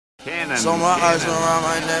So much ice around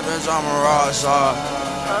my nipples, I'm a rock star.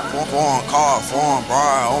 Foreign car, foreign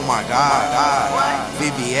bar, oh my god.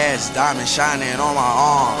 VVS, diamond shining on my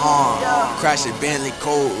arm. Crashing Bentley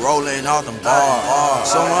coat, rolling off them bars.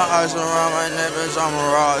 So much ice around my nipples, I'm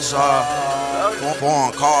a rock star.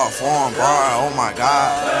 Foreign car, foreign bar, oh my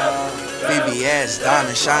god. VVS,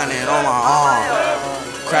 diamond shining on my arm.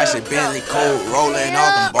 Crashing Bentley coat, rolling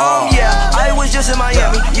off them bars. Yeah, I was just in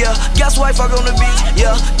Miami. Yeah, guess who I fucked on the beach?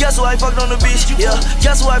 Yeah, guess who I fucked on the beach? Yeah,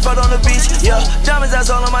 guess who I fucked on the beach? Yeah, diamonds that's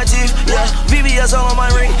all on my teeth. Yeah, VVS all on my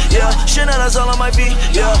ring. Yeah, Chanel that's all on my feet.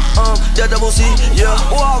 Yeah, that double C. Yeah,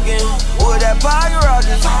 walking with that pocket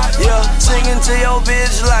rocket. Yeah, singing to your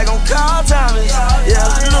bitch like I'm Carl Thomas. Yeah,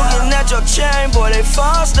 looking at your chain, boy, they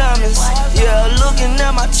false diamonds. Yeah, looking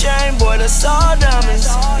at my chain, boy, that's all diamonds.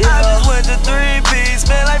 Yeah, I just went to 3P,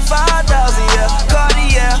 spent like 5,000, yeah.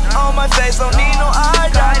 Cartier on my face, don't need no eye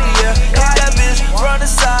doctor, yeah. Hit that bitch from the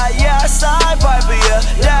side, yeah, side piper, yeah.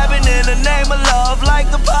 Dabbing in the name of love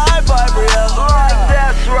like the Pied Piper, yeah. Like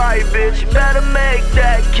that's right, bitch, better make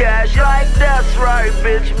that cash. Like that's right,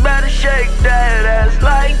 bitch, better shake that ass.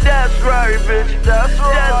 Like that's right, bitch, that's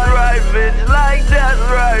right, bitch. Like that's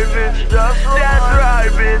right, bitch, that's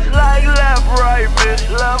right, bitch. Like left, right, bitch,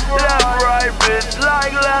 left, right, bitch.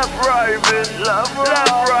 Like left, right, bitch, left,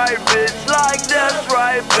 right, bitch. Like that's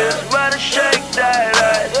right, bitch, better shake that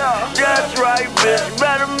ass. That's right, bitch,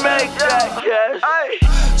 better make that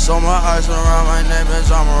cash. So much ice around my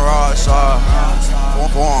nipples, I'm a rock star.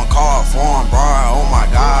 Foreign car, foreign bar, oh my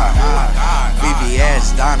god.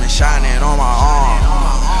 VVS, diamond shining on my arm.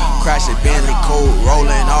 Crashing Bentley coat,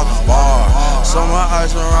 rolling off the bar. So much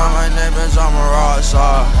ice around my nipples, I'm a rock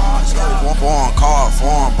star. Foreign car,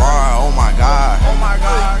 foreign bar, oh my god.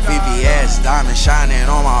 VVS, diamond shining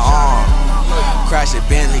on my arm. Crashing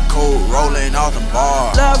Bentley coat, rolling off the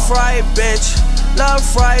bar. Left, right, bitch.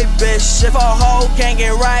 Left, right, bitch. If a hoe can't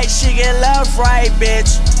get right, she get left, right,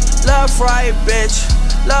 bitch. Left, right, bitch.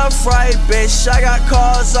 Left, right, bitch. I got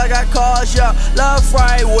cars, yeah. Left,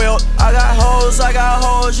 right, wheel. I got hoes,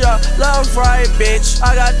 yeah. Left, right, bitch.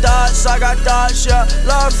 I got thoughts, yeah.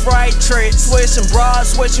 Left, right, tricks. Switching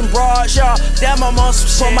broads, yeah. Damn, I'm on some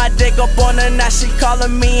shit. Put my dick up on her, now she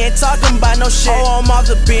calling me, ain't talking about no shit. Oh, I'm off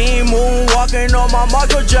the beam, moonwalking on my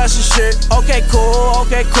Michael Jackson shit. Okay, cool.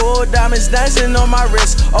 Diamonds dancing on my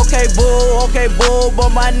wrist. Okay, boo, but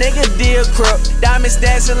my nigga did crip. Diamonds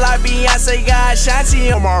dancing like Beyonce got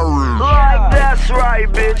Shanti on my wrist. Like that's right,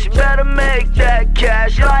 bitch, better make that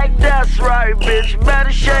cash. Like that's right, bitch,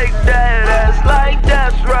 better shake that ass. Like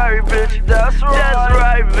that's right, bitch, that's right.